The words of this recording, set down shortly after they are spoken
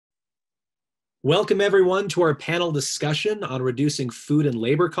Welcome everyone to our panel discussion on reducing food and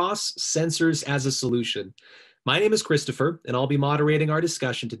labor costs, sensors as a solution. My name is Christopher, and I'll be moderating our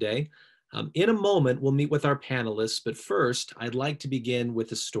discussion today. In a moment, we'll meet with our panelists, but first, I'd like to begin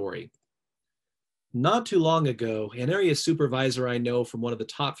with a story. Not too long ago, an area supervisor I know from one of the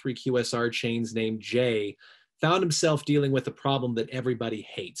top 3 QSR chains named Jay found himself dealing with a problem that everybody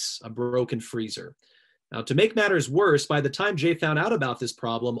hates, a broken freezer. Now, to make matters worse, by the time Jay found out about this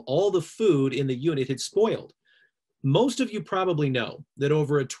problem, all the food in the unit had spoiled. Most of you probably know that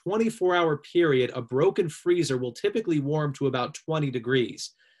over a 24-hour period, a broken freezer will typically warm to about 20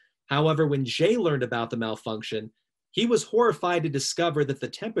 degrees. However, when Jay learned about the malfunction, he was horrified to discover that the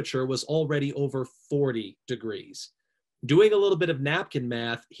temperature was already over 40 degrees. Doing a little bit of napkin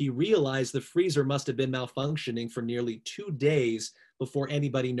math, he realized the freezer must have been malfunctioning for nearly 2 days before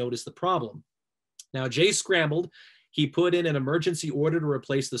anybody noticed the problem. Now, Jay scrambled. He put in an emergency order to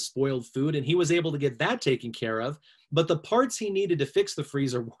replace the spoiled food, and he was able to get that taken care of. But the parts he needed to fix the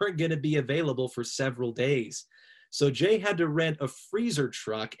freezer weren't going to be available for several days. So Jay had to rent a freezer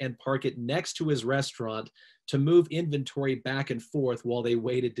truck and park it next to his restaurant to move inventory back and forth while they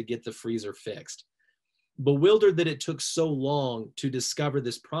waited to get the freezer fixed. Bewildered that it took so long to discover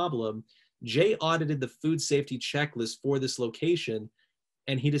this problem, Jay audited the food safety checklist for this location,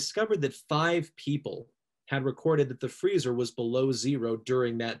 and he discovered that 5 people had recorded that the freezer was below zero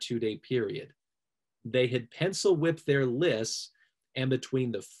during that 2-day period. They had pencil whipped their lists, and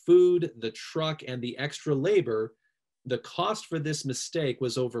between the food, the truck, and the extra labor, the cost for this mistake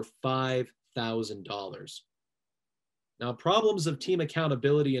was over $5,000. Now, problems of team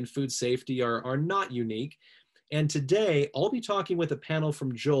accountability and food safety are not unique, and today I'll be talking with a panel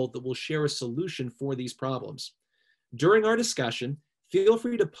from Jolt that will share a solution for these problems. During our discussion, feel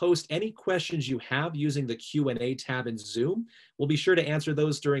free to post any questions you have using the Q&A tab in Zoom. We'll be sure to answer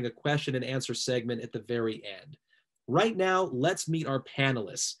those during a question and answer segment at the very end. Right now, let's meet our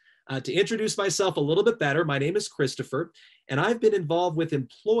panelists. To introduce myself a little bit better, my name is Christopher, and I've been involved with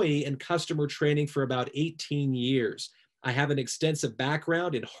employee and customer training for about 18 years. I have an extensive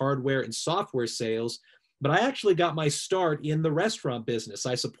background in hardware and software sales, but I actually got my start in the restaurant business.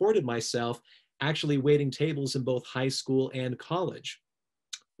 I supported myself actually waiting tables in both high school and college.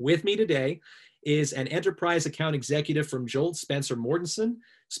 With me today is an enterprise account executive from Jolt, Spencer Mortensen.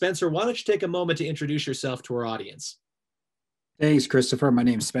 Spencer, why don't you take a moment to introduce yourself to our audience? Thanks, Christopher. My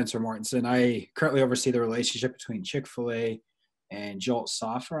name is Spencer Mortensen. I currently oversee the relationship between Chick-fil-A and Jolt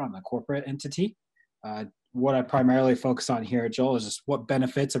Software on the corporate entity. What I primarily focus on here at Jolt is just what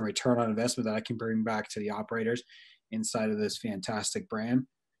benefits and return on investment that I can bring back to the operators inside of this fantastic brand.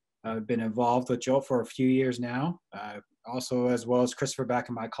 I've been involved with Jolt for a few years now. Also, as well as Christopher, back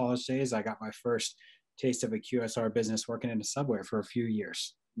in my college days, I got my first taste of a QSR business working in a Subway for a few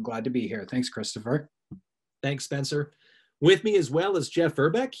years. I'm glad to be here. Thanks, Christopher. Thanks, Spencer. With me as well is Jeff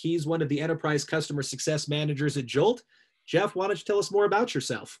Verbeck. He's one of the enterprise customer success managers at Jolt. Jeff, why don't you tell us more about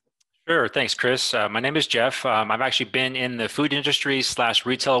yourself? Sure. Thanks, Chris. My name is Jeff. I've actually been in the food industry /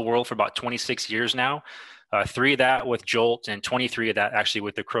 retail world for about 26 years now. 3 of that with Jolt and 23 of that actually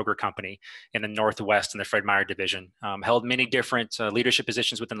with the Kroger company in the Northwest in the Fred Meyer division. Held many different leadership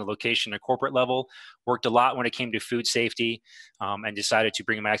positions within the location and corporate level, worked a lot when it came to food safety, and decided to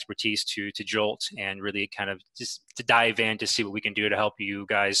bring my expertise to Jolt and really kind of just to dive in to see what we can do to help you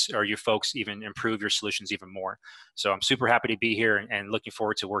guys or your folks even improve your solutions even more. So I'm super happy to be here and looking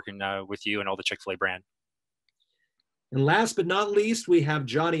forward to working with you and all the Chick-fil-A brand. And last but not least, we have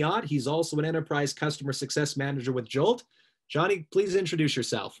Johnny Ott. He's also an enterprise customer success manager with Jolt. Johnny, please introduce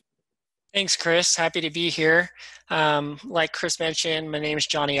yourself. Thanks, Chris. Happy to be here. Like Chris mentioned, my name is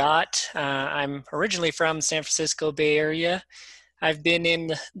Johnny Ott. I'm originally from the San Francisco Bay Area. I've been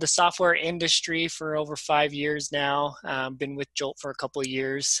in the software industry for over 5 years now. Been with Jolt for a couple of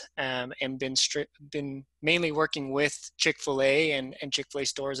years, and been mainly working with Chick-fil-A and Chick-fil-A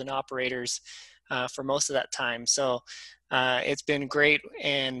stores and operators for most of that time. So it's been great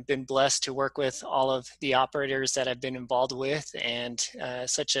and been blessed to work with all of the operators that I've been involved with, and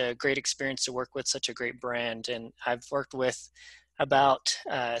such a great experience to work with such a great brand. And I've worked with about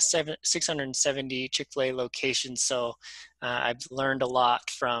 670 Chick-fil-A locations. So I've learned a lot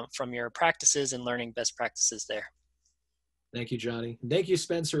from your practices and learning best practices there. Thank you, Johnny. Thank you,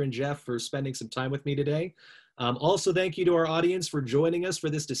 Spencer and Jeff, for spending some time with me today. Also, thank you to our audience for joining us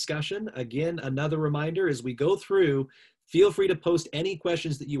for this discussion. Again, another reminder as we go through, feel free to post any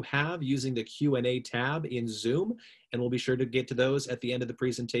questions that you have using the Q&A tab in Zoom, and we'll be sure to get to those at the end of the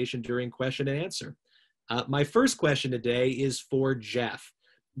presentation during question and answer. My first question today is for Jeff.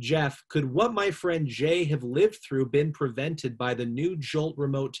 Jeff, could what my friend Jay have lived through been prevented by the new Jolt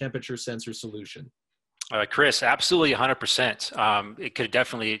remote temperature sensor solution? Chris, absolutely 100%. It could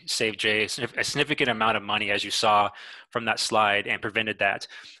definitely save Jay a significant amount of money, as you saw from that slide, and prevented that.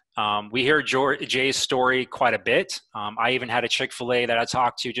 We hear Jay's story quite a bit. I even had a Chick-fil-A that I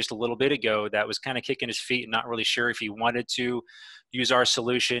talked to just a little bit ago that was kind of kicking his feet and not really sure if he wanted to use our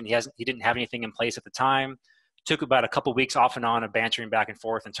solution. He didn't have anything in place at the time. Took about a couple weeks off and on of bantering back and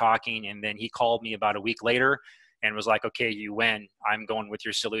forth and talking, and then he called me about a week later and was like, okay, you win. I'm going with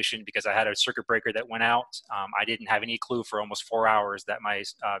your solution because I had a circuit breaker that went out. I didn't have any clue for almost 4 hours that my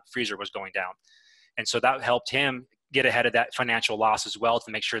freezer was going down. And so that helped him get ahead of that financial loss as well to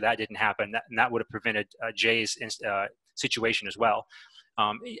make sure that didn't happen. And that would have prevented Jay's situation as well.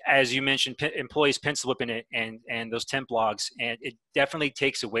 As you mentioned, employees pencil whipping it and those temp logs, and it definitely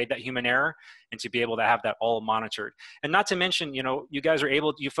takes away that human error and to be able to have that all monitored. And not to mention,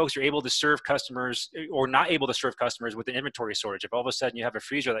 you folks are able to serve customers or not able to serve customers with an inventory shortage. If all of a sudden you have a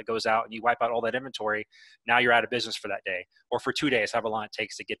freezer that goes out and you wipe out all that inventory, now you're out of business for that day or for 2 days, however long it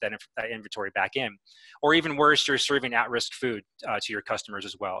takes to get that inventory back in. Or even worse, you're serving at-risk food to your customers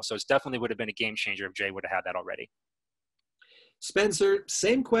as well. So it's definitely would have been a game changer if Jay would have had that already. Spencer,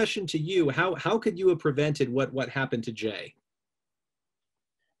 same question to you. How could you have prevented what happened to Jay?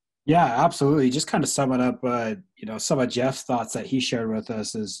 Yeah, absolutely. Just kind of sum it up, some of Jeff's thoughts that he shared with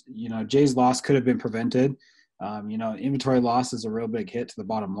us is, Jay's loss could have been prevented. Inventory loss is a real big hit to the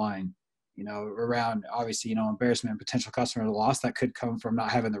bottom line, around obviously, embarrassment and potential customer loss that could come from not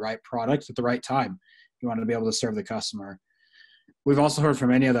having the right product at the right time. You want to be able to serve the customer. We've also heard from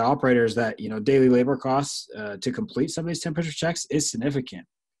many other operators that, daily labor costs to complete some of these temperature checks is significant.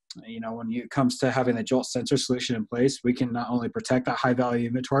 When it comes to having the Jolt sensor solution in place, we can not only protect that high value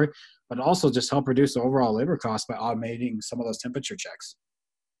inventory, but also just help reduce the overall labor costs by automating some of those temperature checks.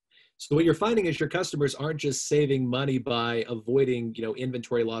 So what you're finding is your customers aren't just saving money by avoiding,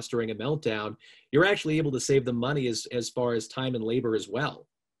 inventory loss during a meltdown. You're actually able to save them money as far as time and labor as well.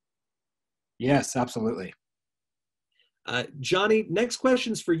 Yes, absolutely. Johnny, next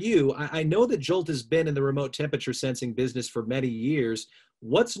question's for you. I know that Jolt has been in the remote temperature sensing business for many years.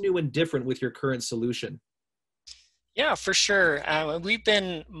 What's new and different with your current solution? Yeah, for sure. We've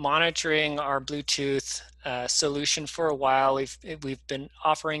been monitoring our Bluetooth solution for a while. We've been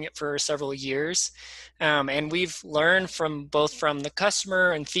offering it for several years, and we've learned from both from the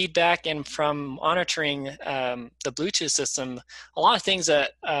customer and feedback, and from monitoring the Bluetooth system, a lot of things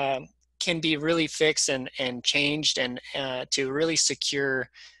that can be really fixed and changed, and to really secure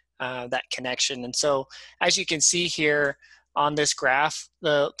that connection. And so, as you can see here on this graph,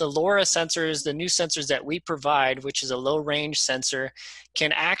 the LoRa sensors, the new sensors that we provide, which is a low range sensor,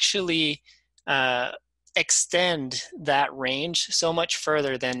 can actually extend that range so much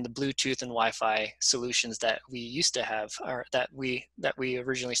further than the Bluetooth and Wi-Fi solutions that we used to have, or that we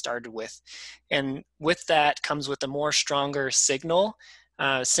originally started with. And with that comes with a more stronger signal,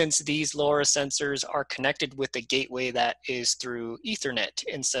 since these LoRa sensors are connected with a gateway that is through Ethernet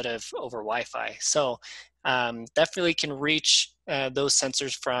instead of over Wi-Fi. So definitely can reach those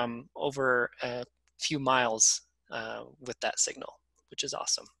sensors from over a few miles with that signal, which is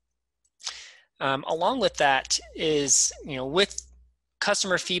awesome. Along with that is, with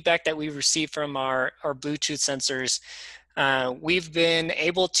customer feedback that we received from our Bluetooth sensors, we've been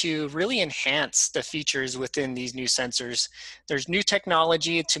able to really enhance the features within these new sensors. There's new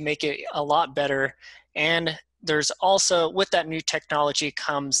technology to make it a lot better, and there's also, with that new technology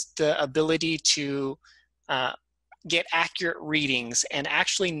comes the ability to get accurate readings and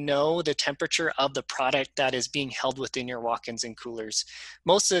actually know the temperature of the product that is being held within your walk-ins and coolers.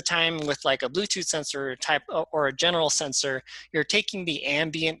 Most of the time with like a Bluetooth sensor type or a general sensor, you're taking the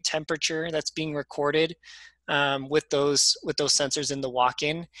ambient temperature that's being recorded with those sensors in the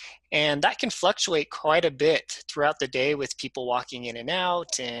walk-in, and that can fluctuate quite a bit throughout the day with people walking in and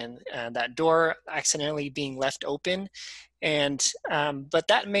out, and that door accidentally being left open. And but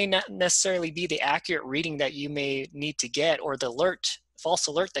that may not necessarily be the accurate reading that you may need to get, or the false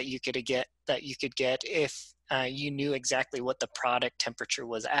alert that you could get if you knew exactly what the product temperature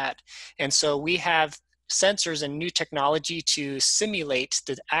was at. And so we have sensors and new technology to simulate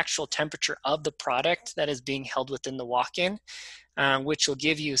the actual temperature of the product that is being held within the walk-in, which will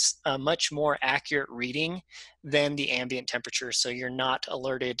give you a much more accurate reading than the ambient temperature. So you're not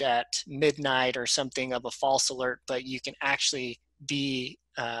alerted at midnight or something of a false alert, but you can actually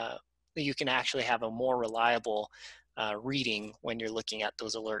have a more reliable reading when you're looking at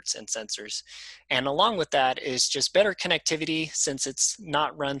those alerts and sensors. And along with that is just better connectivity, since it's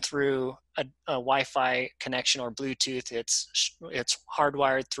not run through a Wi-Fi connection or Bluetooth. It's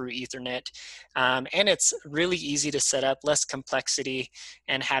hardwired through Ethernet, and it's really easy to set up, less complexity,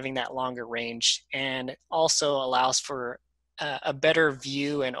 and having that longer range, and also allows for a better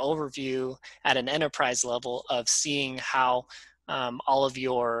view and overview at an enterprise level of seeing how all of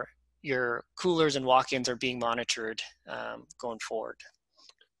your coolers and walk-ins are being monitored going forward.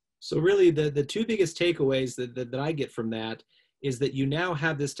 So really the two biggest takeaways that I get from that is that you now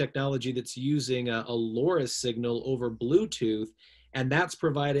have this technology that's using a LoRa signal over Bluetooth, and that's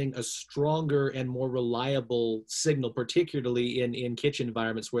providing a stronger and more reliable signal, particularly in kitchen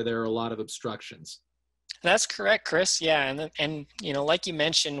environments where there are a lot of obstructions. That's correct, Chris. Yeah, and like you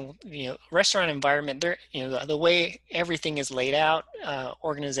mentioned, restaurant environment, there, the way everything is laid out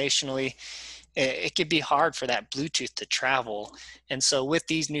organizationally, it could be hard for that Bluetooth to travel. And so with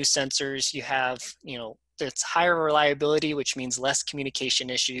these new sensors, you have, it's higher reliability, which means less communication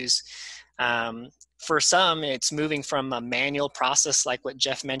issues. For some, it's moving from a manual process like what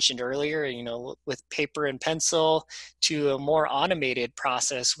Jeff mentioned earlier, with paper and pencil, to a more automated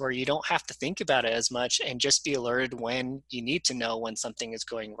process where you don't have to think about it as much and just be alerted when you need to know when something is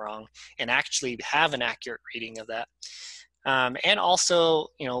going wrong and actually have an accurate reading of that. And also,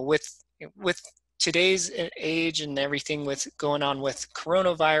 with today's age and everything with going on with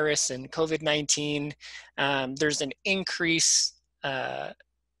coronavirus and COVID-19, there's an increase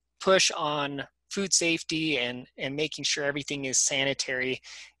push on food safety and making sure everything is sanitary.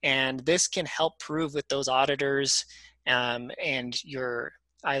 And this can help prove with those auditors and your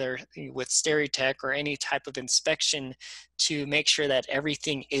either with SteriTech or any type of inspection to make sure that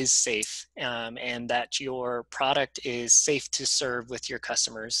everything is safe and that your product is safe to serve with your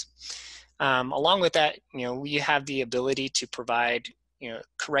customers. Along with that, we have the ability to provide,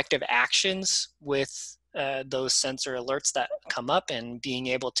 corrective actions with those sensor alerts that come up, and being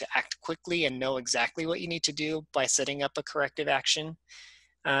able to act quickly and know exactly what you need to do by setting up a corrective action,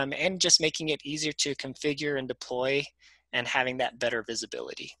 and just making it easier to configure and deploy and having that better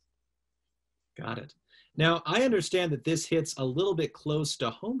visibility. Got it. Now, I understand that this hits a little bit close to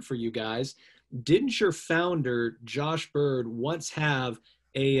home for you guys. Didn't your founder, Josh Bird, once have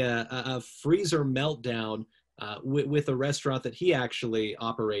a freezer meltdown with a restaurant that he actually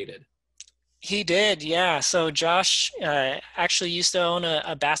operated? He did, yeah. So Josh actually used to own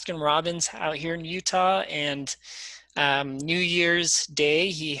a Baskin Robbins out here in Utah, and New Year's Day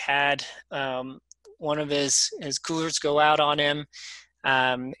he had one of his coolers go out on him,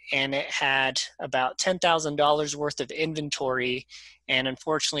 and it had about $10,000 worth of inventory, and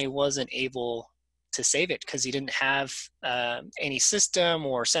unfortunately wasn't able to save it because he didn't have any system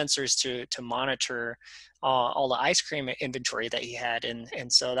or sensors to monitor all the ice cream inventory that he had.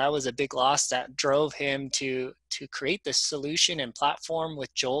 And so that was a big loss that drove him to create this solution and platform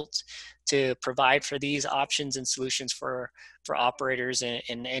with Jolt to provide for these options and solutions for operators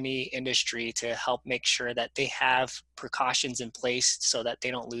in any industry to help make sure that they have precautions in place so that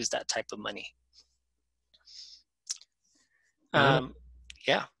they don't lose that type of money.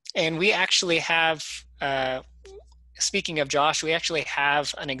 Yeah. And we actually have, speaking of Josh, we actually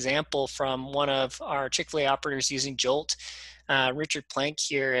have an example from one of our Chick-fil-A operators using Jolt, Richard Plank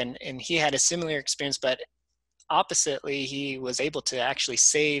here, and he had a similar experience, but oppositely, he was able to actually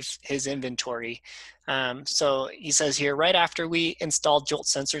save his inventory. So he says here, right after we installed Jolt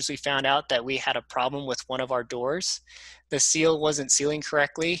sensors, we found out that we had a problem with one of our doors. The seal wasn't sealing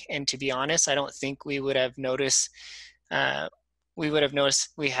correctly, and to be honest, I don't think we would have noticed had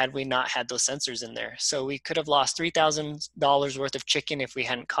we not had those sensors in there. So we could have lost $3,000 worth of chicken if we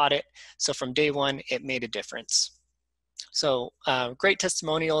hadn't caught it. So from day one, it made a difference. So great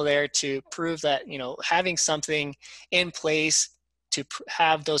testimonial there to prove that, having something in place to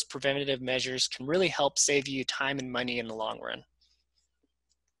have those preventative measures can really help save you time and money in the long run.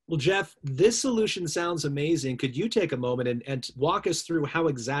 Well, Jeff, this solution sounds amazing. Could you take a moment and walk us through how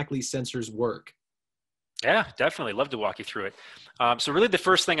exactly sensors work? Yeah, definitely. Love to walk you through it. So really the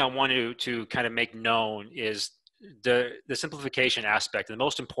first thing I want to kind of make known is the simplification aspect, the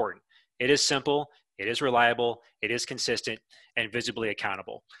most important. It is simple, it is reliable, it is consistent, and visibly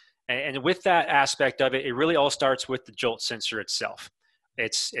accountable. And with that aspect of it, it really all starts with the Jolt sensor itself.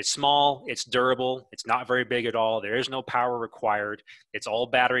 It's small, it's durable, it's not very big at all. There is no power required. It's all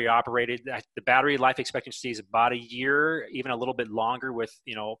battery operated. The battery life expectancy is about a year, even a little bit longer with,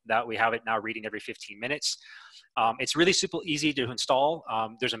 that we have it now reading every 15 minutes. It's really super easy to install.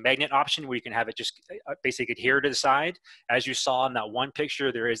 There's a magnet option where you can have it just basically adhere to the side. As you saw in that one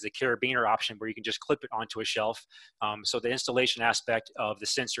picture, there is the carabiner option where you can just clip it onto a shelf. So the installation aspect of the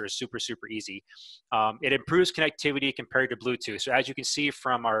sensor is super, super easy. It improves connectivity compared to Bluetooth. So as you can see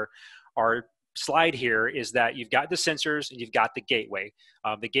from our slide here is that you've got the sensors and you've got the gateway.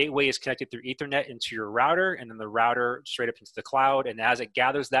 The gateway is connected through Ethernet into your router, and then the router straight up into the cloud. And as it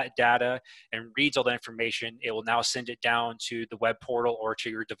gathers that data and reads all the information, it will now send it down to the web portal or to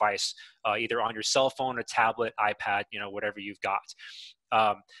your device, either on your cell phone, a tablet, iPad, whatever you've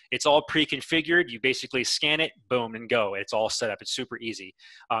got. It's all pre-configured. You basically scan it, boom, and go. It's all set up. It's super easy.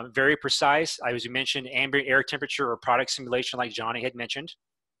 Very precise. As you mentioned, ambient air temperature or product simulation like Johnny had mentioned.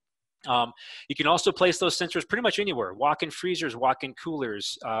 You can also place those sensors pretty much anywhere. Walk-in freezers, walk-in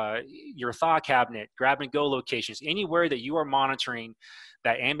coolers, your thaw cabinet, grab-and-go locations, anywhere that you are monitoring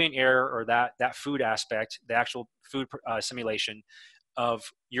that ambient air or that food aspect, the actual food simulation of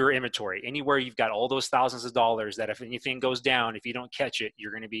your inventory. Anywhere you've got all those thousands of dollars that if anything goes down, if you don't catch it,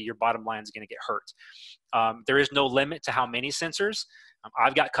 your bottom line is going to get hurt. There is no limit to how many sensors.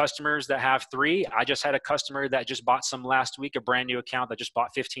 I've got customers that have 3. I just had a customer that just bought some last week, a brand new account that just bought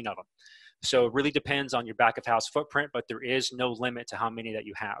 15 of them. So it really depends on your back of house footprint, but there is no limit to how many that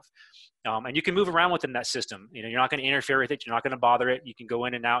you have. And you can move around within that system. You're not going to interfere with it. You're not going to bother it. You can go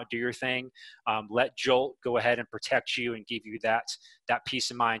in and out, do your thing. Let Jolt go ahead and protect you and give you that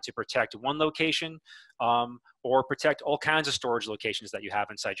peace of mind to protect one location or protect all kinds of storage locations that you have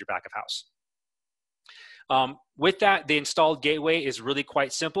inside your back of house. With that, the installed gateway is really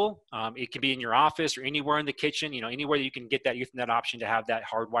quite simple. It can be in your office or anywhere in the kitchen, anywhere that you can get that Ethernet option to have that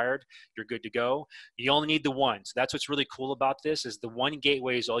hardwired, you're good to go. You only need the one. So that's what's really cool about this is the one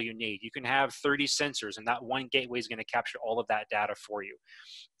gateway is all you need. You can have 30 sensors and that one gateway is going to capture all of that data for you.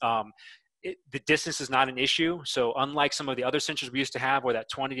 The distance is not an issue. So unlike some of the other sensors we used to have where that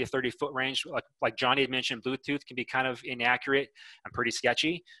 20 to 30 foot range, like Johnny had mentioned, Bluetooth can be kind of inaccurate and pretty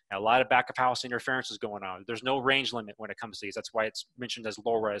sketchy. And a lot of back of house interference is going on. There's no range limit when it comes to these. That's why it's mentioned as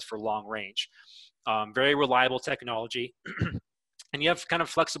low-res for long range. Very reliable technology. And you have kind of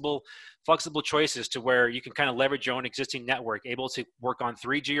flexible choices to where you can kind of leverage your own existing network, able to work on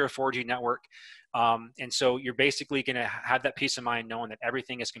 3G or 4G network. And so you're basically going to have that peace of mind knowing that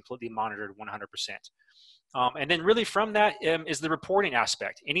everything is completely monitored 100%. And then really from that is the reporting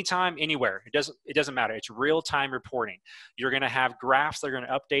aspect. Anytime, anywhere. It doesn't matter. It's real-time reporting. You're going to have graphs that are going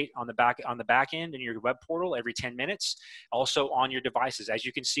to update on the back end in your web portal every 10 minutes. Also on your devices. As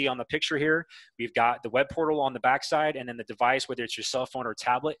you can see on the picture here, we've got the web portal on the back side, and then the device, whether it's your cell phone or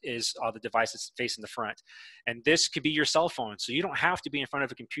tablet, is the device that's facing the front. And this could be your cell phone. So you don't have to be in front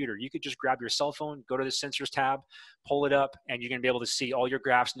of a computer. You could just grab your cell phone, go to the sensors tab, pull it up, and you're going to be able to see all your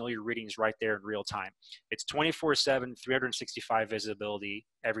graphs and all your readings right there in real time. It's 24/7, 365 visibility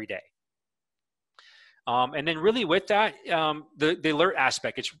every day. And then really with that, the alert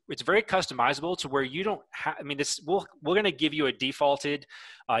aspect, it's very customizable to where you don't have, we're going to give you a defaulted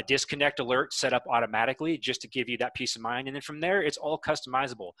disconnect alert set up automatically just to give you that peace of mind. And then from there, it's all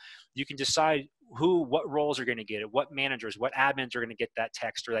customizable. You can decide what roles are going to get it, what managers, what admins are going to get that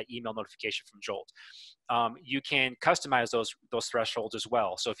text or that email notification from Jolt. You can customize those thresholds as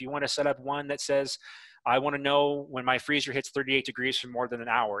well. So if you want to set up one that says, I want to know when my freezer hits 38 degrees for more than an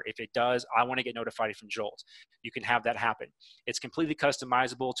hour. If it does, I want to get notified from Jolt. You can have that happen. It's completely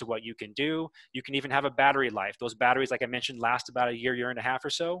customizable to what you can do. You can even have a battery life. Those batteries, like I mentioned, last about a year and a half or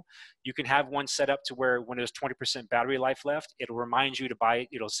so. You can have one set up to where when there's 20% battery life left, it'll remind you to buy,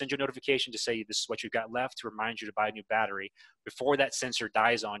 it'll send you a notification to say this is what you've got left to remind you to buy a new battery before that sensor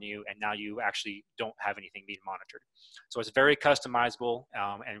dies on you and now you actually don't have anything being monitored. So it's very customizable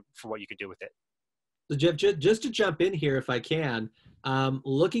and for what you can do with it. So Jeff, just to jump in here, if I can,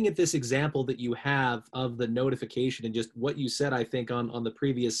 looking at this example that you have of the notification and just what you said, I think on the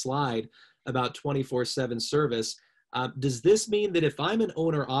previous slide about 24/7 service, does this mean that if I'm an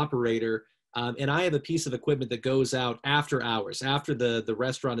owner operator and I have a piece of equipment that goes out after hours, after the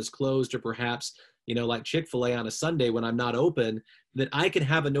restaurant is closed, or perhaps, like Chick-fil-A on a Sunday when I'm not open, that I can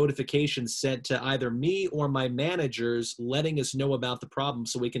have a notification sent to either me or my managers letting us know about the problem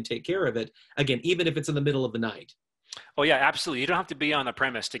so we can take care of it, again, even if it's in the middle of the night? Oh yeah, absolutely. You don't have to be on the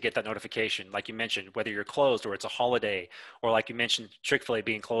premise to get that notification. Like you mentioned, whether you're closed or it's a holiday, or like you mentioned, Chick-fil-A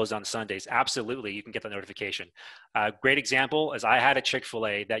being closed on Sundays, absolutely, you can get the notification. Great example is I had a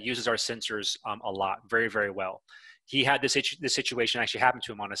Chick-fil-A that uses our sensors a lot, very, very well. He had this situation actually happen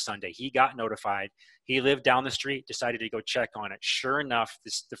to him on a Sunday. He got notified. He lived down the street, decided to go check on it. Sure enough,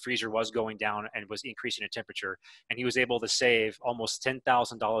 the freezer was going down and was increasing in temperature. And he was able to save almost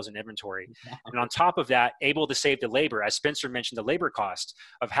 $10,000 in inventory. And on top of that, able to save the labor, as Spencer mentioned, the labor cost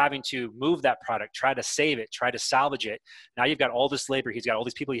of having to move that product, try to save it, try to salvage it. Now you've got all this labor. He's got all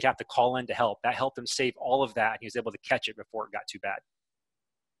these people he'd have to call in to help. That helped him save all of that. And he was able to catch it before it got too bad.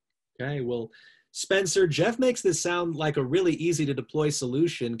 Okay, well, Spencer, Jeff makes this sound like a really easy to deploy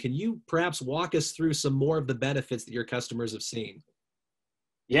solution. Can you perhaps walk us through some more of the benefits that your customers have seen?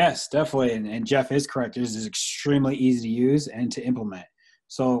 Yes, definitely. And Jeff is correct. This is extremely easy to use and to implement.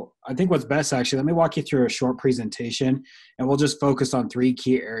 So I think what's best, actually, let me walk you through a short presentation, and we'll just focus on 3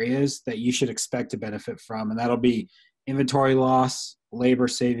 key areas that you should expect to benefit from. And that'll be inventory loss, labor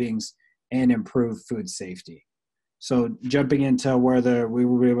savings, and improved food safety. So jumping into where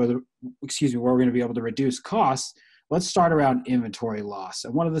we're going to be able to reduce costs, let's start around inventory loss.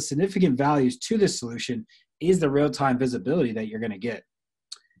 And one of the significant values to this solution is the real-time visibility that you're going to get.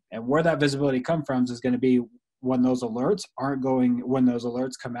 And where that visibility comes from is going to be when those alerts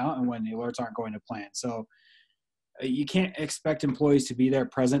come out and when the alerts aren't going to plan. So you can't expect employees to be there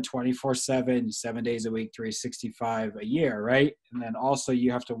present 24/7, 7 days a week, 365 a year, right? And then also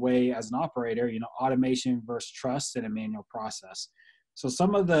you have to weigh as an operator, automation versus trust in a manual process. So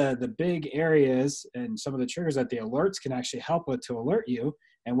some of the big areas and some of the triggers that the alerts can actually help with to alert you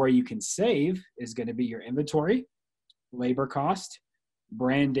and where you can save is going to be your inventory, labor cost,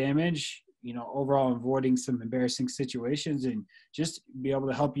 brand damage, overall avoiding some embarrassing situations, and just be able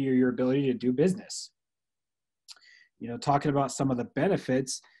to help your ability to do business. Talking about some of the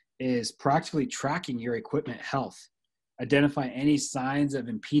benefits is practically tracking your equipment health, identify any signs of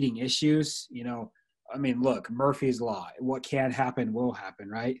impeding issues. Look, Murphy's Law, what can happen will happen,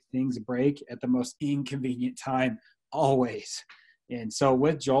 right? Things break at the most inconvenient time, always. And so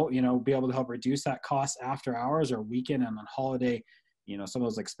with Jolt, be able to help reduce that cost after hours or weekend and on holiday, some of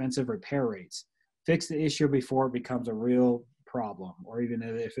those expensive repair rates. Fix the issue before it becomes a real problem, or even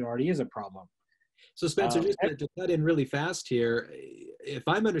if it already is a problem. So Spencer, just to cut in really fast here, if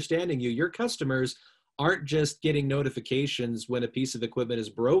I'm understanding you, your customers aren't just getting notifications when a piece of equipment is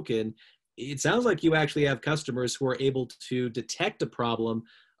broken. It sounds like you actually have customers who are able to detect a problem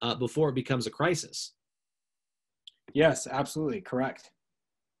before it becomes a crisis. Yes, absolutely. Correct.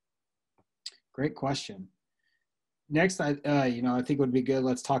 Great question. Next, I think it would be good.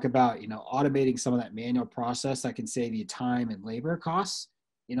 Let's talk about, automating some of that manual process that can save you time and labor costs.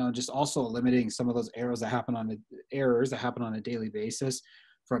 Just also eliminating some of those errors that happen on a daily basis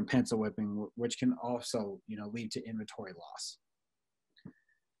from pencil whipping, which can also, lead to inventory loss.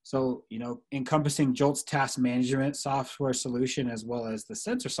 So, encompassing Jolt's task management software solution as well as the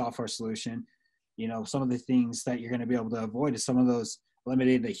sensor software solution, some of the things that you're going to be able to avoid is some of those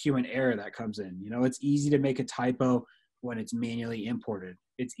eliminating the human error that comes in. It's easy to make a typo when it's manually imported.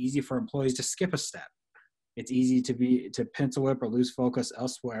 It's easy for employees to skip a step. It's easy to pencil whip or lose focus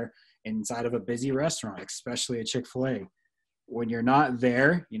elsewhere inside of a busy restaurant, especially a Chick-fil-A. When you're not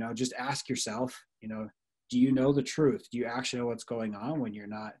there, just ask yourself, do you know the truth? Do you actually know what's going on when you're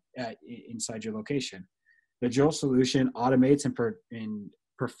not inside your location? The Jolt solution automates and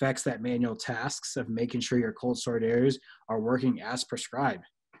perfects that manual tasks of making sure your cold storage areas are working as prescribed.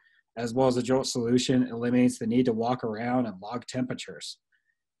 As well as the Jolt solution eliminates the need to walk around and log temperatures.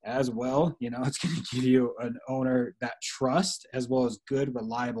 As well, it's going to give you an owner that trust as well as good,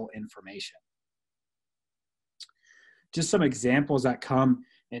 reliable information. Just some examples that come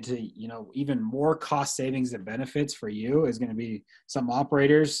into, even more cost savings and benefits for you is going to be some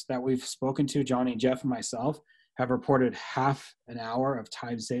operators that we've spoken to, Johnny, Jeff, and myself, have reported half an hour of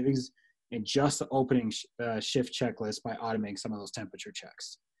time savings in just the opening shift checklist by automating some of those temperature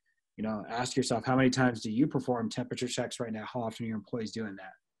checks. Ask yourself, how many times do you perform temperature checks right now? How often are your employees doing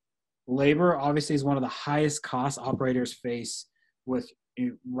that? Labor obviously is one of the highest cost operators face with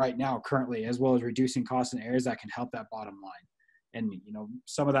right now currently, as well as reducing costs in areas that can help that bottom line. And,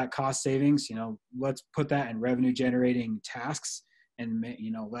 some of that cost savings, let's put that in revenue generating tasks. And,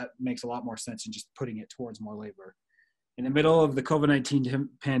 that makes a lot more sense than just putting it towards more labor. In the middle of the COVID-19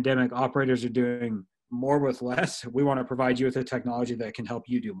 pandemic, operators are doing more with less. We want to provide you with a technology that can help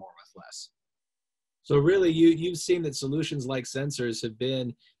you do more with less. So really, you've seen that solutions like sensors have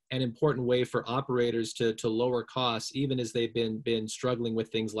been an important way for operators to lower costs, even as they've been struggling with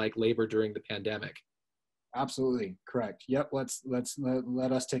things like labor during the pandemic. Absolutely correct. Yep.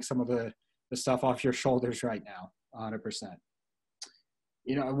 Let us take some of the stuff off your shoulders right now. 100%.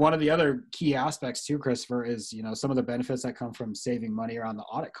 One of the other key aspects too, Christopher, is, some of the benefits that come from saving money around the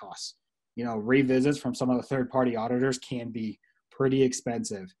audit costs. Revisits from some of the third-party auditors can be pretty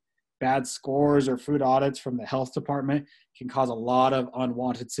expensive. Bad scores or food audits from the health department can cause a lot of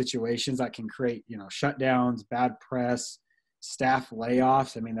unwanted situations that can create, shutdowns, bad press, staff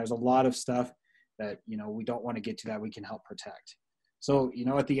layoffs. I mean, there's a lot of stuff that, we don't want to get to that we can help protect. So,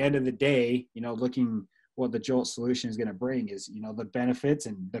 at the end of the day, looking what the Jolt solution is going to bring is, the benefits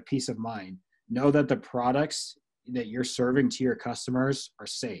and the peace of mind. Know that the products that you're serving to your customers are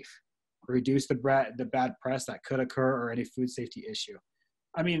safe. Reduce the bad press that could occur or any food safety issue.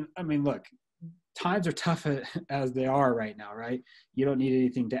 I mean, look, times are tough as they are right now, right? You don't need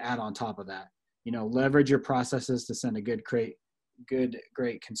anything to add on top of that. Leverage your processes to send a great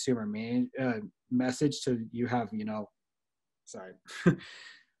consumer message to you have,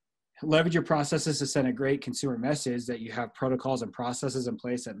 leverage your processes to send a great consumer message that you have protocols and processes in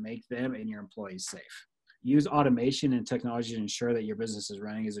place that make them and your employees safe. Use automation and technology to ensure that your business is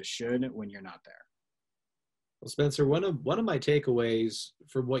running as it should when you're not there. Well, Spencer, one of my takeaways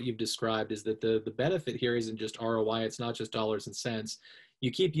from what you've described is that the benefit here isn't just ROI, it's not just dollars and cents. You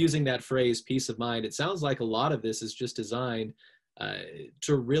keep using that phrase, peace of mind. It sounds like a lot of this is just designed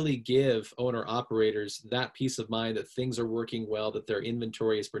to really give owner-operators that peace of mind that things are working well, that their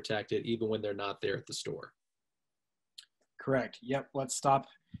inventory is protected, even when they're not there at the store. Correct. Yep. Let's stop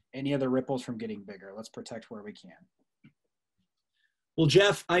any other ripples from getting bigger. Let's protect where we can. Well,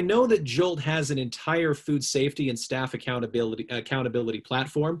 Jeff, I know that Jolt has an entire food safety and staff accountability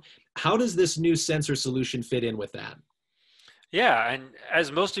platform. How does this new sensor solution fit in with that? Yeah, and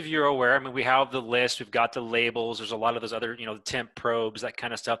as most of you are aware, I mean, we have the list, we've got the labels, there's a lot of those other, temp probes, that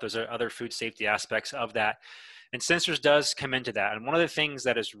kind of stuff. Those are other food safety aspects of that. And sensors does come into that. And one of the things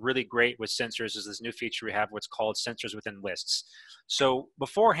that is really great with sensors is this new feature we have, what's called sensors within lists. So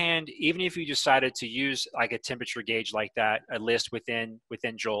beforehand, even if you decided to use like a temperature gauge like that, a list within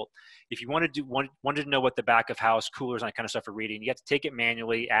Jolt, if you wanted to know what the back of house coolers and that kind of stuff are reading, you have to take it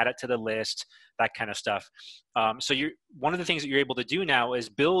manually, add it to the list, that kind of stuff. So one of the things that you're able to do now is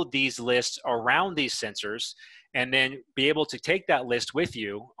build these lists around these sensors, and then be able to take that list with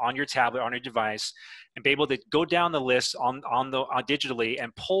you on your tablet, on your device, and be able to go down the list on digitally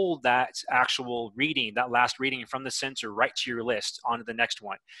and pull that actual reading, that last reading from the sensor right to your list onto the next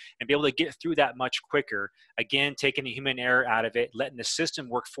one, and be able to get through that much quicker. Again, taking the human error out of it, letting the system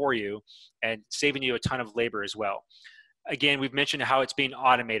work for you, and saving you a ton of labor as well. Again, we've mentioned how it's being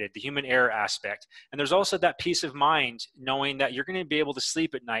automated, the human error aspect. And there's also that peace of mind knowing that you're going to be able to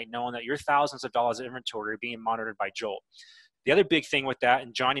sleep at night knowing that your thousands of dollars of inventory are being monitored by Jolt. The other big thing with that,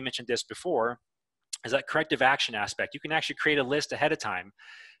 and Johnny mentioned this before, is that corrective action aspect. You can actually create a list ahead of time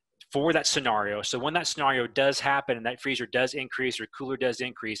for that scenario. So when that scenario does happen and that freezer does increase or cooler does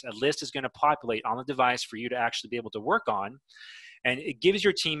increase, a list is going to populate on the device for you to actually be able to work on. And it gives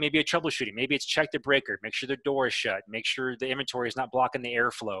your team maybe a troubleshooting. Maybe it's check the breaker, make sure the door is shut, make sure the inventory is not blocking the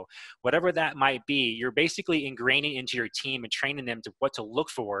airflow. Whatever that might be, you're basically ingraining into your team and training them to what to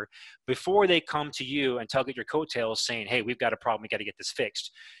look for before they come to you and tug at your coattails saying, hey, we've got a problem, we got to get this fixed.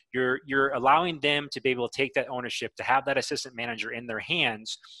 You're allowing them to be able to take that ownership, to have that assistant manager in their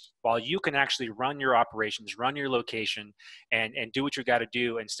hands while you can actually run your operations, run your location, and do what you got to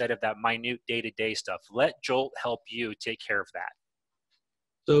do instead of that minute day-to-day stuff. Let Jolt help you take care of that.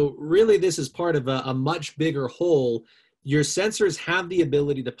 So really, this is part of a much bigger whole. Your sensors have the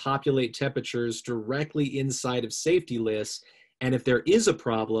ability to populate temperatures directly inside of safety lists. And if there is a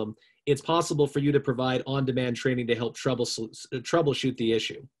problem, it's possible for you to provide on-demand training to help troubleshoot the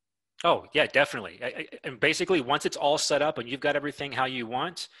issue. Oh, yeah, definitely. And basically, once it's all set up and you've got everything how you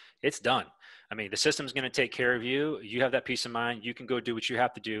want, it's done. I mean, the system's going to take care of you. You have that peace of mind. You can go do what you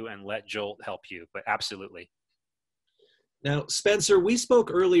have to do and let Jolt help you. But absolutely. Now, Spencer, we spoke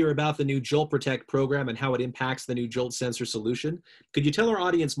earlier about the new Jolt Protect program and how it impacts the new Jolt sensor solution. Could you tell our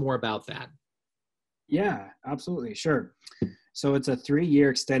audience more about that? Yeah, absolutely. Sure. So it's a 3-year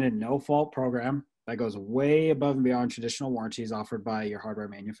extended no-fault program that goes way above and beyond traditional warranties offered by your hardware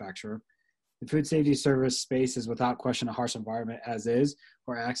manufacturer. The food safety service space is without question a harsh environment as is,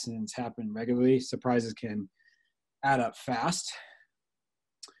 where accidents happen regularly. Surprises can add up fast.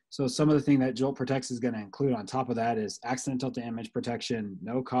 So some of the things that Jolt Protects is going to include on top of that is accidental damage protection,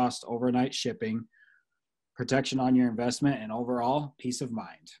 no cost overnight shipping, protection on your investment, and overall peace of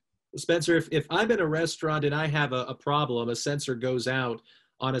mind. Spencer, if I'm in a restaurant and I have a problem, a sensor goes out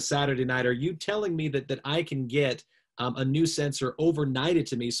on a Saturday night, are you telling me that I can get a new sensor overnighted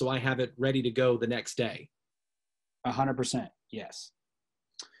to me so I have it ready to go the next day? 100%, yes.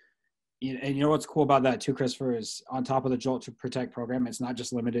 And you know what's cool about that too, Christopher, is on top of the Jolt to Protect program, it's not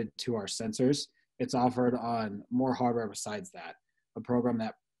just limited to our sensors. It's offered on more hardware besides that. A program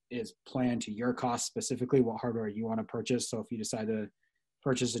that is planned to your cost specifically, what hardware you want to purchase. So if you decide to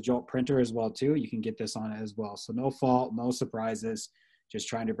purchase a Jolt printer as well too, you can get this on it as well. So no fault, no surprises, just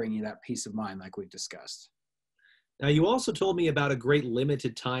trying to bring you that peace of mind like we've discussed. Now, you also told me about a great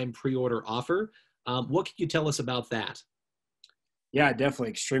limited time pre-order offer. What can you tell us about that? Yeah, definitely.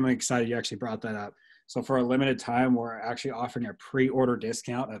 Extremely excited you actually brought that up. So for a limited time, we're actually offering a pre-order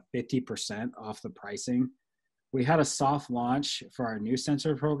discount of 50% off the pricing. We had a soft launch for our new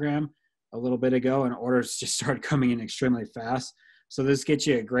sensor program a little bit ago, and orders just started coming in extremely fast. So this gets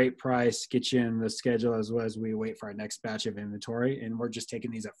you a great price, gets you in the schedule as well as we wait for our next batch of inventory. And we're just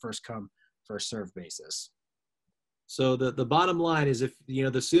taking these at first come, first serve basis. So the bottom line is, if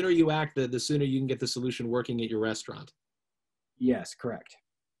the sooner you act, the sooner you can get the solution working at your restaurant. Yes, correct.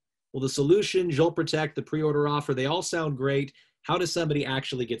 Well, the solution, Jolt Protect, the pre-order offer, they all sound great. How does somebody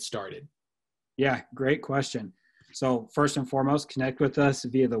actually get started? Yeah, great question. So first and foremost, connect with us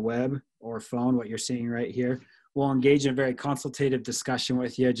via the web or phone, what you're seeing right here. We'll engage in a very consultative discussion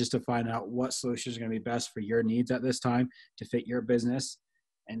with you just to find out what solutions are going to be best for your needs at this time to fit your business.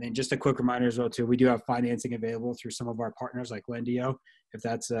 And then just a quick reminder as well, too, we do have financing available through some of our partners like Lendio, if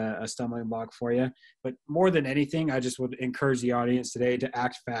that's a stumbling block for you. But more than anything, I just would encourage the audience today to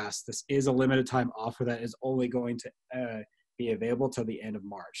act fast. This is a limited time offer that is only going to be available till the end of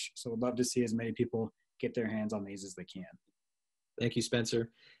March. So we'd love to see as many people get their hands on these as they can. Thank you,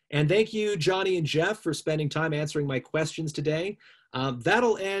 Spencer. And thank you, Johnny and Jeff, for spending time answering my questions today.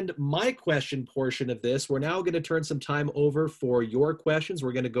 That'll end my question portion of this. We're now going to turn some time over for your questions.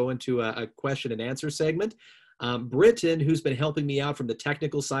 We're going to go into a question and answer segment. Britton, who's been helping me out from the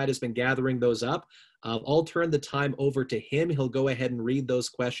technical side, has been gathering those up. I'll turn the time over to him. He'll go ahead and read those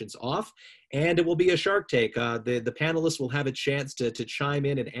questions off, and it will be a Shark Take. The panelists will have a chance to chime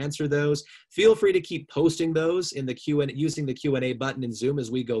in and answer those. Feel free to keep posting those in the Q&A, using the Q&A button in Zoom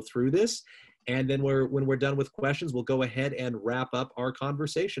as we go through this. And then when we're done with questions, we'll go ahead and wrap up our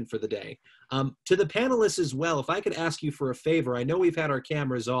conversation for the day. To the panelists as well, if I could ask you for a favor, I know we've had our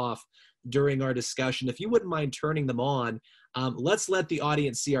cameras off during our discussion. If you wouldn't mind turning them on, let's let the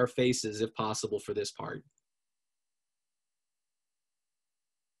audience see our faces if possible for this part.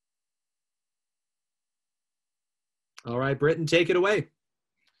 All right, Britton, take it away.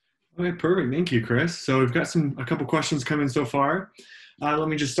 Okay, perfect. Thank you, Chris. So we've got a couple questions coming so far. Let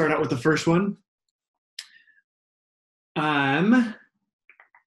me just start out with the first one. How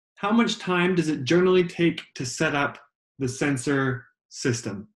much time does it generally take to set up the sensor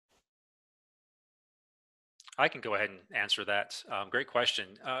system? I can go ahead and answer that. Great question.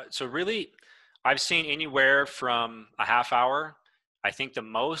 So really, I've seen anywhere from a half hour. I think the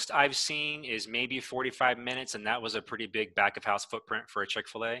most I've seen is maybe 45 minutes, and that was a pretty big back of house footprint for a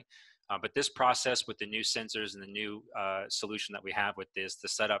Chick-fil-A. But this process with the new sensors and the new solution that we have with this, the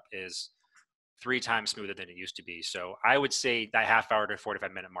setup is 3 times smoother than it used to be. So I would say that half hour to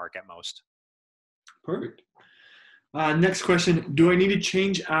 45-minute mark at most. Perfect. Next question. Do I need to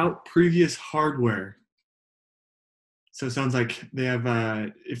change out previous hardware? So it sounds like they have,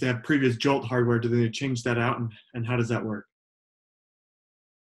 if they have previous Jolt hardware, do they need to change that out, and how does that work?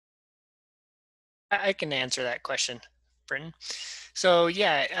 I can answer that question, Britton. So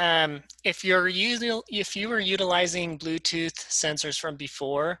yeah, if you were utilizing Bluetooth sensors from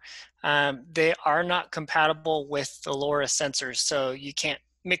before, they are not compatible with the LoRa sensors, so you can't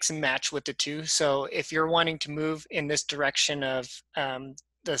mix and match with the two. So if you're wanting to move in this direction of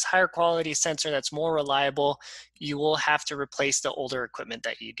this higher quality sensor that's more reliable, you will have to replace the older equipment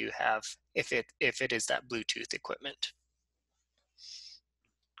that you do have if it is that Bluetooth equipment.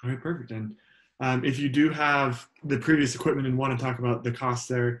 All right, perfect. And if you do have the previous equipment and want to talk about the costs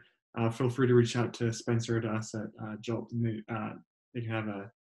there, feel free to reach out to Spencer or to us at Jolt, and they can have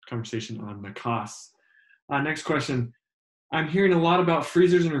a conversation on the costs. Next question. I'm hearing a lot about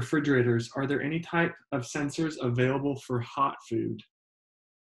freezers and refrigerators. Are there any type of sensors available for hot food?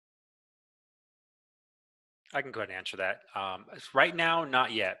 I can go ahead and answer that. Right now,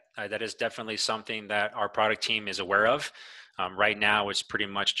 not yet. That is definitely something that our product team is aware of. Right now, it's pretty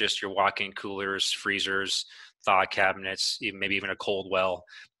much just your walk-in coolers, freezers, thaw cabinets, maybe even a cold well.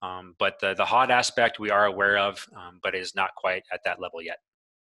 But the hot aspect we are aware of, but is not quite at that level yet.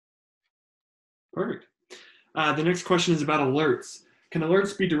 Perfect. The next question is about alerts. Can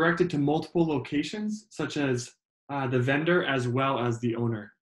alerts be directed to multiple locations, such as the vendor as well as the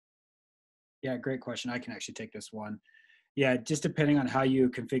owner? Yeah, great question. I can actually take this one. Yeah, just depending on how you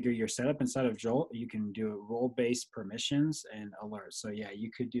configure your setup inside of Jolt, you can do role-based permissions and alerts. So yeah,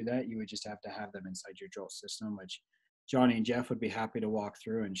 you could do that. You would just have to have them inside your Jolt system, which Johnny and Jeff would be happy to walk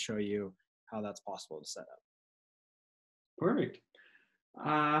through and show you how that's possible to set up. Perfect.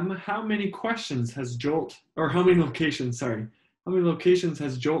 How many questions has Jolt, or how many locations, sorry, how many locations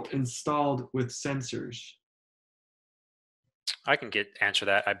has Jolt installed with sensors? I can answer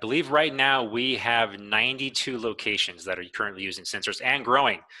that. I believe right now we have 92 locations that are currently using sensors and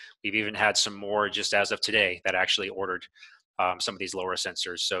growing. We've even had some more just as of today that actually ordered some of these lower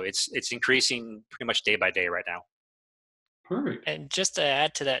sensors. So it's increasing pretty much day by day right now. Perfect. And just to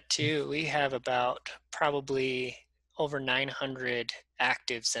add to that too, we have about probably over 900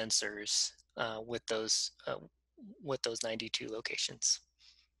 active sensors with those 92 locations.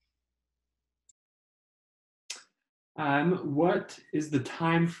 What is the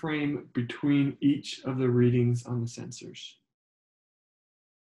time frame between each of the readings on the sensors?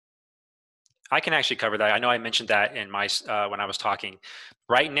 I can actually cover that. I know I mentioned that in my when I was talking.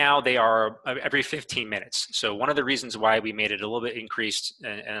 Right now, they are every 15 minutes. So one of the reasons why we made it a little bit increased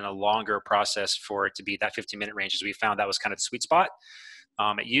and a longer process for it to be that 15-minute range is we found that was kind of the sweet spot.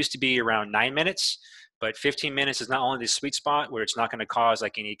 It used to be around 9 minutes, but 15 minutes is not only the sweet spot where it's not going to cause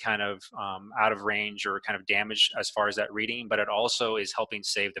like any kind of out of range or kind of damage as far as that reading, but it also is helping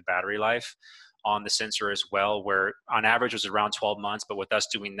save the battery life on the sensor as well, where on average it was around 12 months, but with us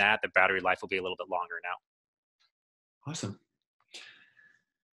doing that, the battery life will be a little bit longer now. Awesome.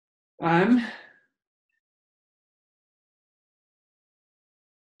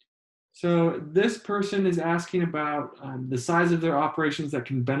 So this person is asking about the size of their operations that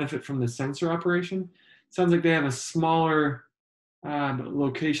can benefit from the sensor operation. Sounds like they have a smaller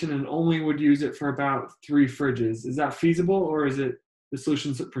location and only would use it for about 3 fridges. Is that feasible, or is it the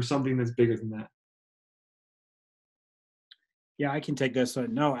solution for something that's bigger than that? Yeah, I can take this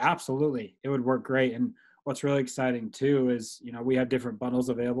one. No, absolutely. It would work great. And what's really exciting too is, we have different bundles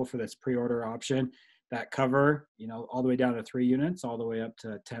available for this pre-order option that cover, all the way down to 3 units, all the way up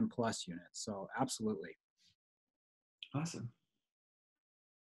to 10 plus units. So absolutely. Awesome.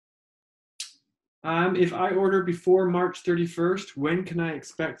 If I order before March 31st, when can I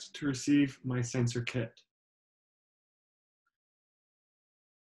expect to receive my sensor kit?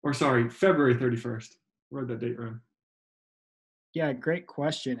 Or sorry, February 31st. I wrote that date wrong. Yeah, great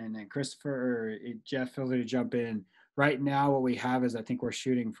question. And then Christopher or Jeff, feel free to jump in. Right now, what we have is I think we're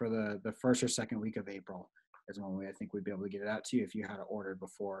shooting for the first or second week of April is when I think we'd be able to get it out to you if you had it ordered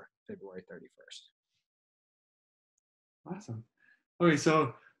before February 31st. Awesome. Okay,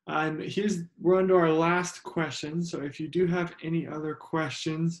 so we're on to our last question. So if you do have any other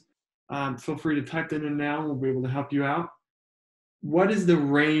questions, feel free to type them in now. We'll be able to help you out. What is the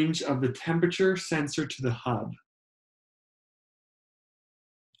range of the temperature sensor to the hub?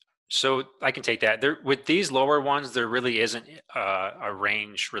 So I can take that. There, with these lower ones, there really isn't a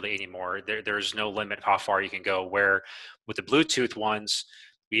range really anymore. There's no limit how far you can go. Where with the Bluetooth ones,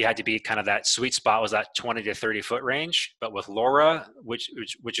 we had to be kind of that sweet spot was that 20 to 30 foot range. But with LoRa, which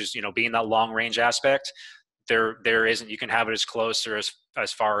is being that long range aspect, there isn't. You can have it as close or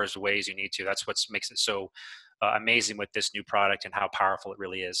as far as ways you need to. That's what makes it so amazing with this new product and how powerful it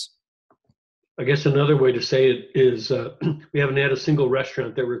really is. I guess another way to say it is we haven't had a single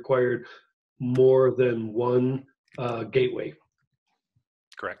restaurant that required more than one gateway.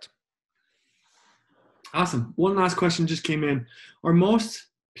 Correct. Awesome. One last question just came in. Are most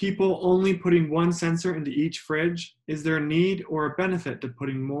people only putting one sensor into each fridge? Is there a need or a benefit to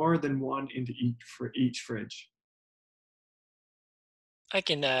putting more than one into each fridge? I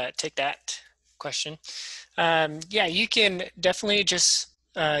can take that question. Yeah, you can definitely just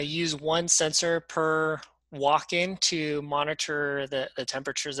use one sensor per walk-in to monitor the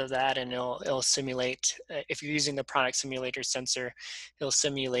temperatures of that, and it'll simulate, if you're using the product simulator sensor, it'll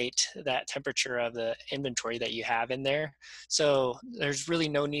simulate that temperature of the inventory that you have in there. So there's really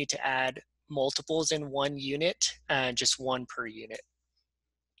no need to add multiples in one unit, just one per unit.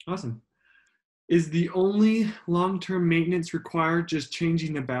 Awesome. Is the only long-term maintenance required just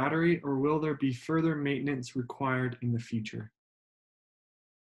changing the battery, or will there be further maintenance required in the future?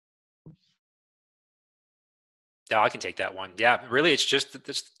 Yeah, I can take that one. Yeah, really, it's just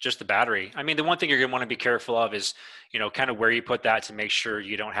the battery. I mean, the one thing you're going to want to be careful of is, kind of where you put that to make sure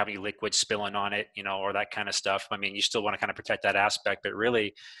you don't have any liquid spilling on it, or that kind of stuff. I mean, you still want to kind of protect that aspect, but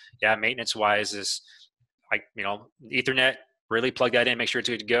really, yeah, maintenance-wise is, Ethernet. Really plug that in, make sure it's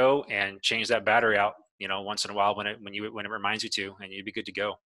good to go, and change that battery out, once in a while when it reminds you to, and you'd be good to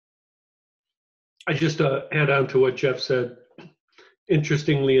go. I just add on to what Jeff said.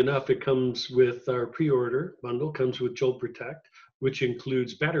 Interestingly enough, it comes with our pre-order bundle, comes with Jolt Protect, which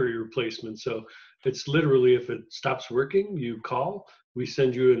includes battery replacement. So it's literally, if it stops working, you call, we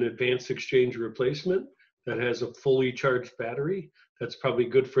send you an advanced exchange replacement that has a fully charged battery that's probably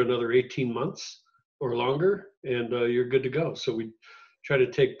good for another 18 months or longer, and you're good to go. So we try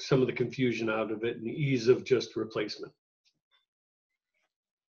to take some of the confusion out of it and ease of just replacement.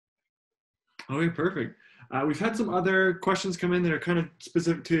 Okay, perfect. We've had some other questions come in that are kind of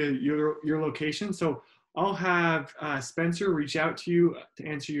specific to your location. So I'll have Spencer reach out to you to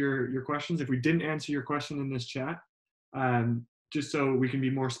answer your questions. If we didn't answer your question in this chat, just so we can be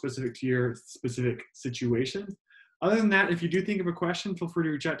more specific to your specific situation. Other than that, if you do think of a question, feel free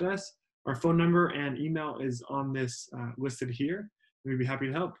to reach out to us. Our phone number and email is on this listed here. We'd be happy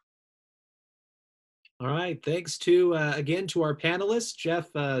to help. All right. Thanks to, again, to our panelists, Jeff,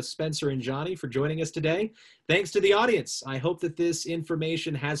 Spencer, and Johnny, for joining us today. Thanks to the audience. I hope that this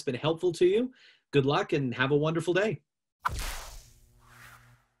information has been helpful to you. Good luck and have a wonderful day.